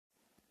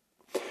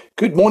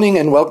Good morning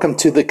and welcome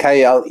to the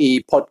KLE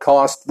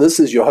podcast. This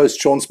is your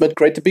host, Sean Smith.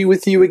 Great to be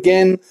with you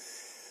again.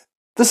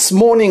 This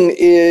morning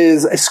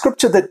is a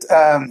scripture that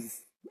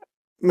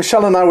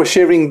Michelle and I were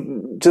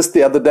sharing just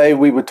the other day.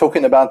 We were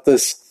talking about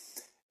this,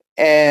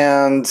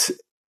 and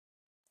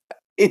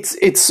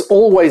it's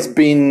always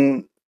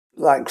been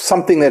like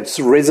something that's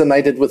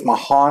resonated with my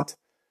heart,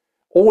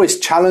 always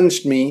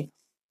challenged me.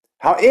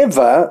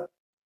 However,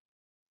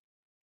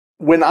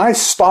 when I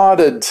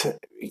started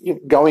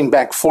going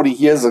back 40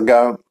 years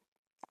ago,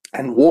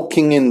 and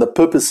walking in the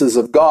purposes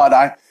of God,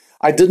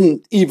 I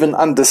didn't even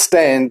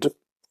understand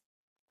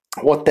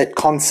what that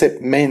concept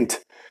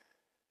meant.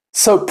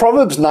 So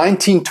Proverbs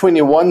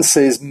 19:21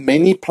 says,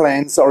 "Many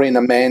plans are in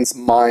a man's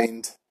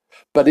mind,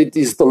 but it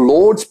is the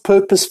Lord's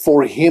purpose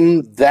for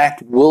him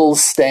that will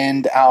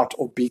stand out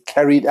or be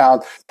carried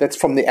out." That's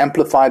from the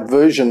Amplified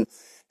Version. It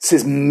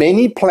says,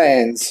 many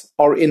plans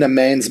are in a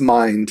man's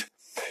mind.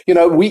 You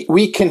know,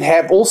 we can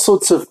have all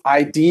sorts of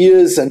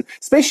ideas, and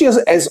especially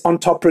as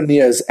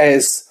entrepreneurs,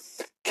 as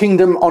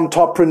kingdom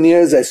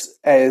entrepreneurs,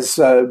 as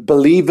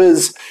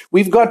believers,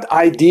 we've got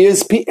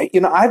ideas. You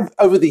know, I've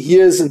over the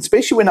years, and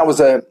especially when I was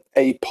a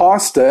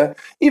pastor,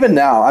 even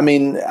now, I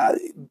mean,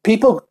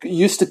 people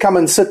used to come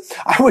and sit.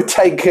 I would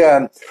take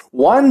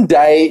one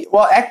day,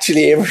 well,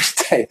 actually every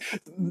day.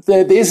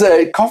 There's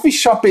a coffee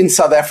shop in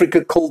South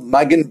Africa called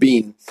Mug and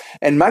Bean,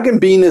 and Mug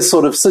and Bean is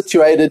sort of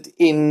situated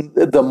in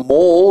the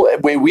mall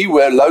where we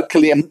were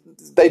locally, and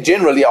they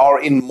generally are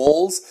in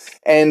malls,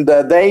 and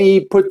they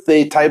put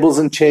their tables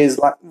and chairs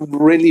like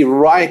really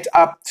right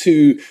up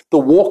to the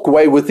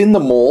walkway within the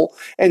mall.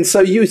 And so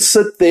you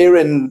sit there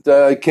and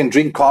can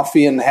drink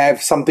coffee and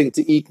have something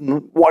to eat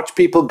and watch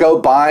people go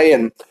by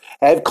and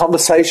have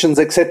conversations,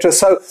 etc.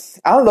 So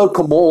our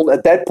local mall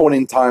at that point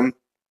in time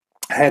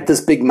had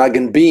this big Mug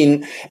and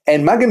Bean,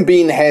 and Mug and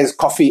Bean has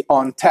coffee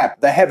on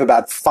tap. They have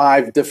about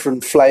 5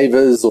 different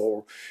flavors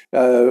or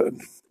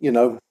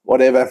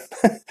whatever,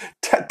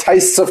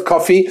 tastes of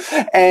coffee.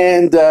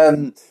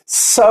 And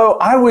so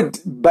I would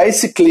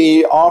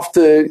basically,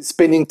 after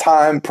spending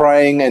time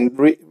praying and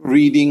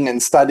reading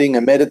and studying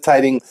and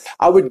meditating,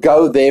 I would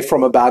go there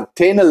from about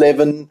 10,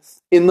 11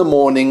 in the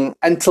morning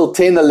until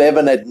 10,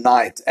 11 at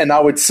night. And I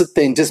would sit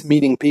there and just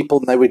meeting people,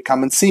 and they would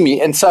come and see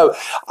me. And so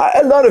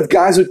a lot of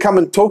guys would come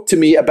and talk to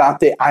me about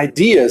their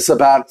ideas,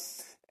 about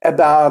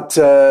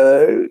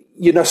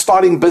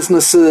starting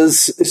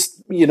businesses,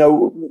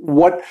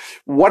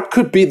 what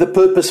could be the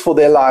purpose for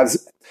their lives.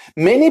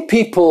 Many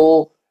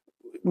people,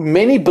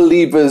 many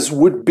believers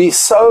would be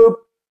so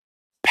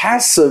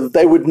passive,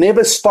 they would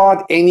never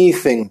start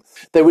anything.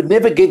 They would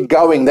never get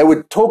going. They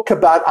would talk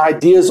about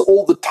ideas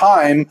all the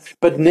time,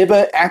 but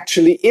never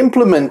actually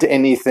implement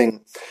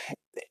anything.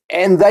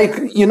 And they,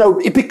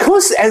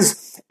 because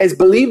as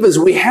believers,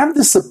 we have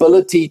this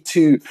ability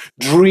to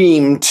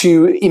dream,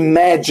 to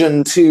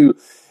imagine, to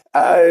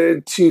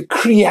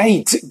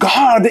create.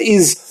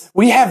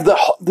 We have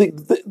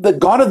the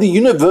God of the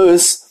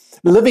universe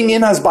living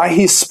in us by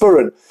his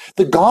Spirit.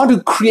 The God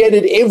who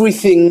created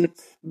everything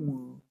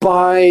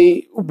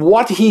by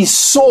what he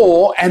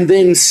saw and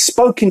then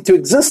spoke into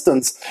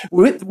existence.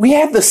 We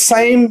have the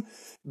same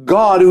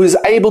God who is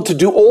able to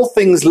do all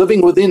things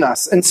living within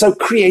us. And so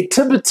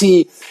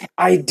creativity,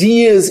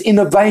 ideas,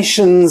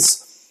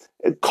 innovations,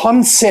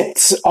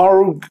 concepts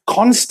are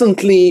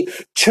constantly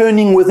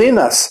churning within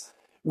us.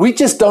 We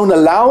just don't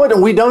allow it,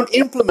 and we don't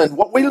implement.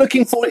 What we're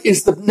looking for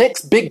is the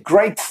next big,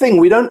 great thing.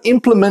 We don't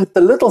implement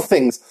the little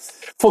things.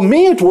 For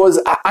me,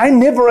 I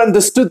never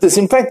understood this.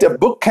 In fact, a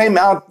book came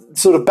out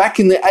sort of back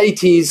in the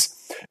 80s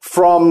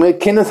from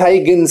Kenneth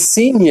Hagin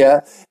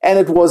Sr., and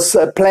it was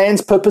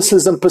Plans,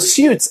 Purposes, and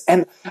Pursuits.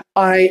 And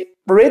I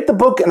read the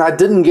book, and I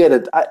didn't get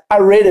it. I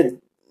read it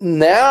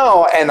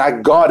now, and I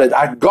got it.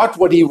 I got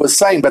what he was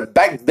saying, but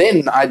back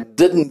then I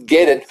didn't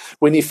get it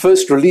when he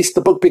first released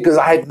the book because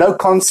I had no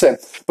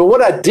concept. But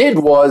what I did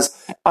was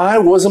I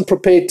wasn't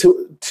prepared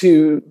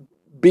to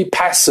be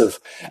passive.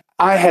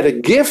 I had a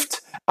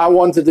gift. I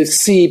wanted to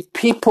see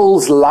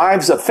people's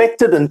lives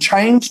affected and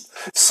changed,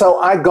 so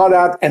I got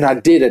out and I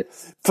did it.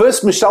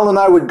 First, Michelle and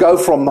I would go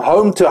from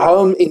home to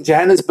home in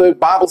Johannesburg,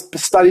 Bible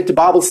study to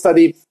Bible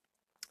study,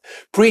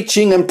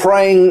 preaching and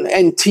praying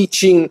and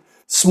teaching.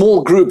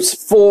 Small groups,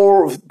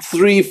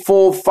 3,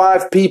 4,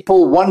 5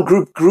 people. One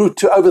group grew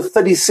to over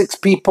 36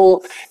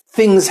 people.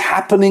 Things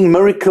happening,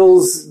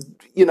 miracles,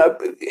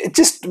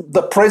 just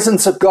the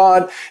presence of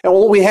God. And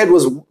all we had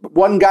was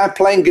one guy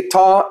playing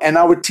guitar, and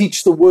I would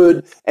teach the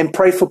word and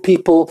pray for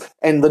people,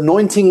 and the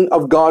anointing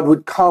of God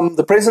would come,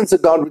 the presence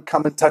of God would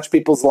come and touch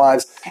people's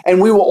lives. And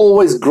we were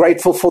always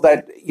grateful for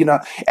that,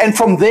 And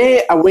from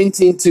there, I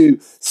went into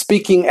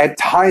speaking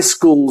at high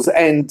schools,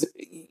 and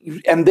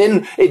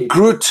then it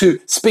grew to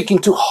speaking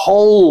to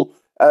whole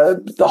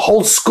the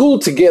whole school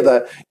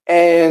together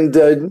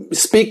and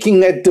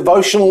speaking at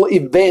devotional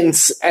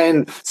events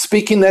and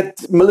speaking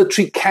at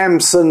military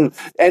camps and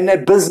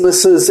at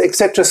businesses,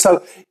 etc.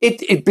 So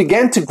it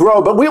began to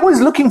grow, but we're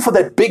always looking for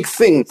that big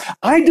thing.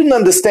 I didn't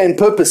understand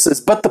purposes,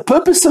 but the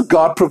purpose of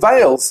God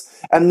prevails.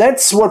 And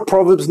that's what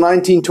Proverbs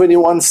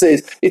 19:21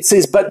 says. It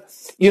says, but,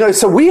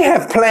 so we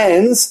have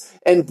plans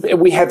and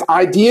we have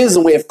ideas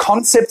and we have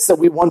concepts that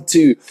we want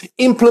to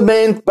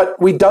implement,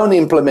 but we don't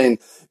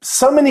implement.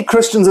 So many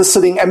Christians are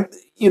sitting and,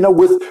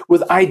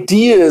 with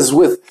ideas,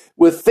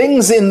 with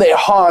things in their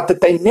heart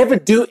that they never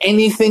do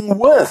anything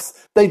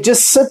with. They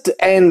just sit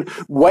and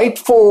wait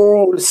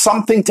for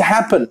something to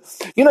happen.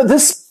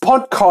 This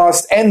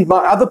podcast and my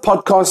other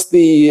podcast,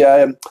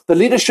 the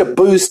Leadership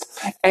Boost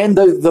and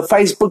the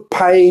Facebook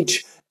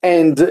page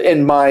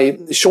and my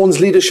Sean's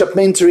Leadership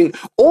Mentoring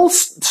all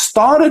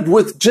started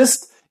with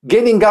just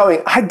getting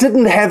going. I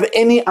didn't have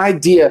any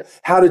idea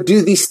how to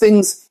do these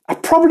things. I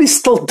probably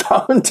still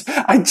don't.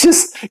 I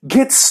just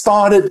get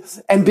started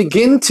and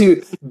begin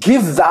to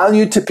give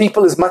value to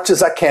people as much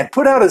as I can,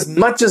 put out as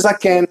much as I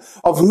can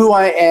of who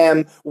I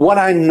am, what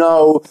I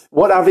know,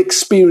 what I've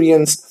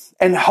experienced,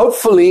 and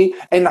hopefully,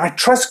 and I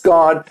trust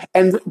God,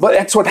 but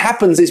that's what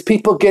happens is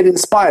people get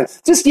inspired.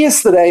 Just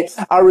yesterday,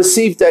 I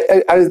received,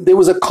 there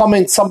was a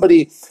comment,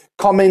 somebody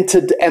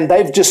commented, and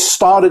they've just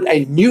started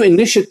a new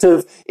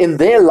initiative in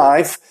their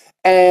life,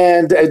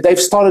 and they've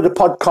started a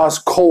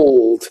podcast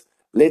called,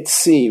 let's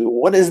see,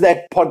 what is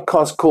that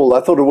podcast called?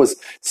 I thought it was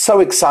so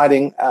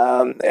exciting.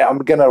 I'm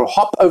going to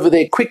hop over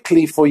there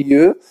quickly for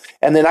you,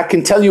 and then I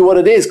can tell you what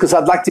it is because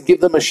I'd like to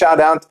give them a shout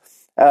out.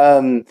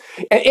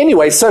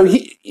 Anyway, so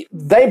he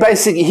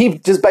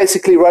just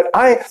basically wrote,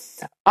 I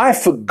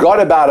forgot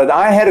about it.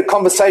 I had a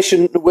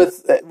conversation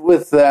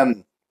with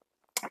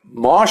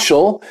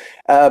Marshall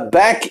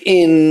back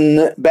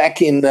in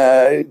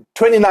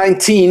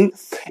 2019,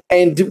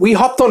 and we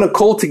hopped on a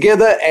call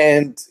together,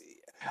 and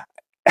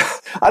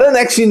I don't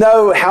actually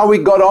know how we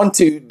got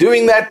onto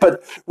doing that,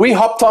 but we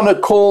hopped on a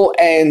call,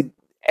 and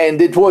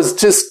it was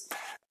just,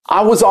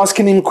 I was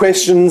asking him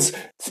questions,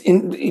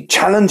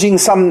 challenging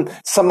some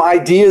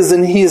ideas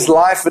in his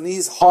life and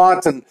his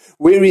heart and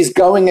where he's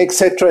going,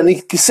 etc. And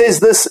he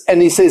says this,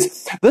 and he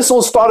says, this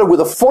all started with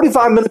a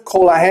 45-minute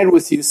call I had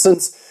with you.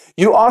 Since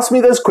you asked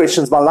me those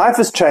questions, my life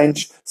has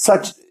changed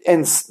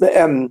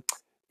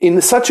in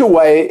such a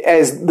way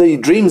as the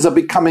dreams are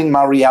becoming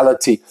my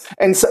reality.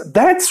 And so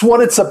that's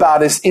what it's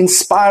about, is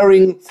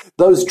inspiring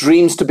those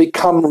dreams to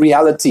become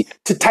reality,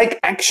 to take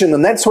action.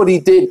 And that's what he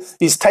did.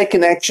 He's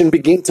taken action,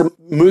 begin to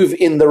move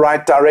in the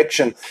right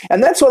direction.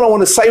 And that's what I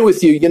want to say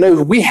with you.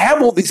 We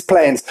have all these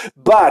plans,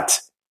 but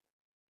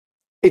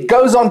it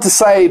goes on to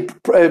say,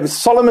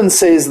 Solomon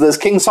says this,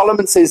 King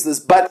Solomon says this,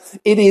 but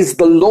it is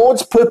the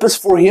Lord's purpose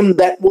for him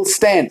that will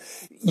stand.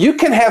 You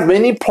can have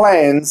many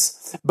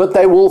plans, but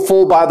they will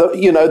fall by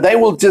they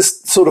will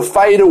just sort of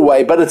fade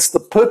away. But it's the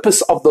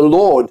purpose of the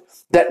Lord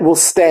that will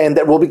stand,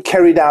 that will be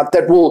carried out,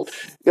 that will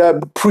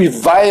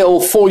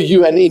prevail for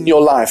you and in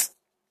your life.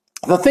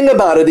 The thing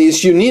about it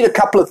is you need a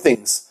couple of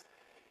things.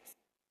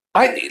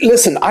 I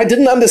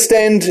didn't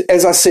understand,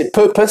 as I said,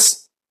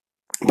 purpose,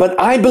 but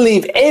I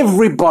believe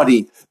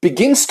everybody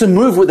begins to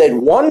move with that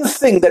one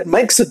thing that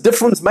makes a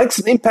difference, makes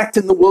an impact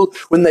in the world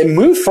when they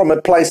move from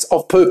a place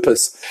of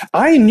purpose.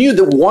 I knew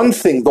the one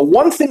thing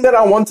that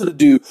I wanted to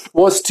do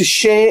was to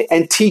share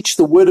and teach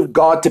the word of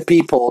God to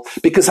people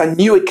because I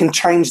knew it can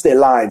change their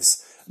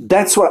lives.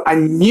 That's what I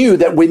knew,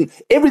 that when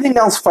everything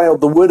else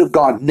failed, the word of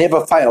God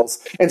never fails.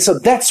 And so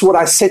that's what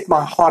I set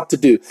my heart to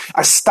do.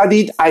 I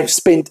studied, I've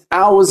spent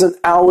hours and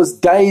hours,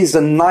 days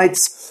and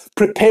nights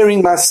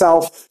preparing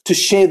myself to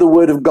share the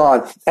word of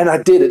God. And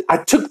I did it. I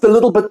took the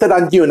little bit that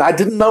I knew, and I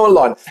didn't know a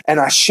lot, and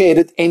I shared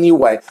it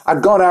anyway. I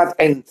got out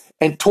and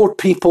taught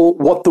people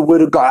what the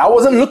word of God. I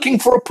wasn't looking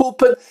for a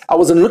pulpit. I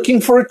wasn't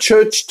looking for a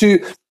church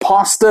to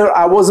pastor.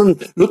 I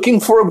wasn't looking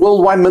for a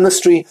worldwide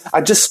ministry.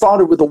 I just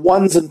started with the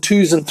ones and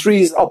twos and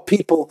threes of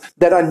people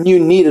that I knew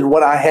needed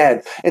what I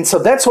had. And so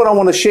that's what I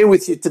want to share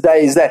with you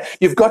today, is that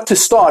you've got to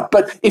start.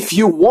 But if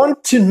you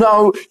want to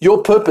know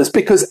your purpose,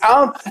 because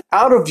out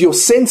of your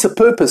sense of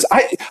purpose,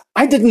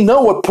 I didn't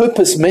know what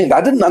purpose meant.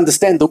 I didn't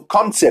understand the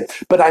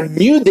concept, but I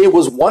knew there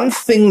was one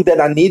thing that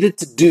I needed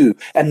to do,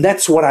 and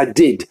that's what I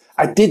did.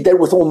 I did that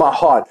with all my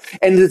heart,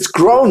 and it's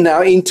grown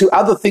now into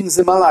other things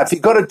in my life.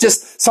 You've got to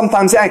just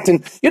sometimes act,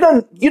 and you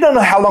don't know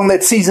how long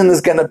that season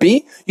is going to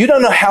be. You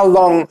don't know how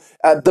long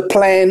the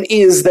plan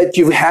is that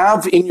you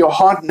have in your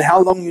heart and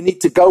how long you need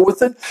to go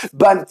with it.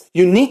 But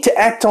you need to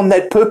act on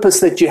that purpose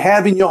that you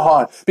have in your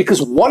heart,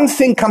 because one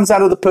thing comes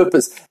out of the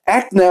purpose.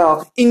 Act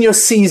now in your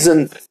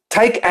season.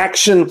 Take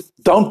action.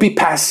 Don't be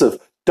passive.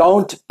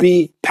 Don't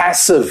be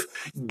passive.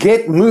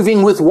 Get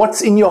moving with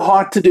what's in your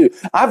heart to do.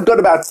 I've got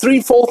about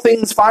 3, 4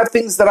 things, 5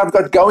 things that I've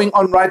got going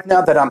on right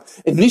now that I'm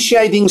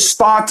initiating,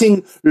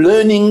 starting,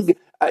 learning.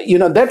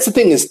 That's the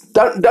thing, is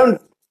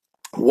don't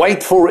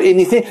wait for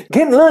anything.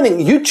 Get learning.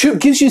 YouTube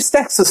gives you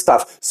stacks of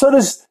stuff. So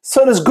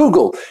does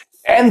Google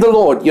and the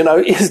Lord.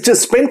 Is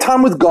just spend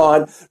time with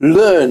God,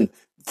 learn.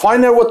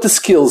 Find out what the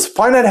skills,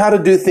 find out how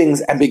to do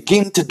things and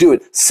begin to do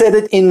it. Set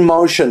it in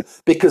motion,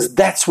 because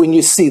that's when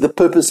you see the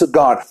purpose of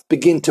God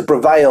begin to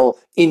prevail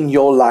in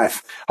your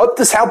life. Hope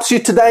this helps you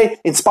today,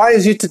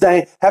 inspires you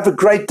today. Have a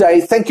great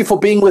day. Thank you for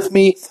being with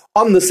me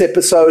on this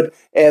episode.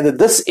 And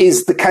this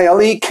is the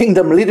KLE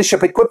Kingdom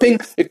Leadership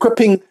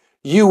equipping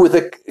you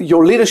with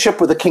your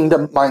leadership with a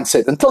kingdom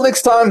mindset. Until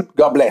next time,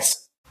 God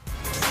bless.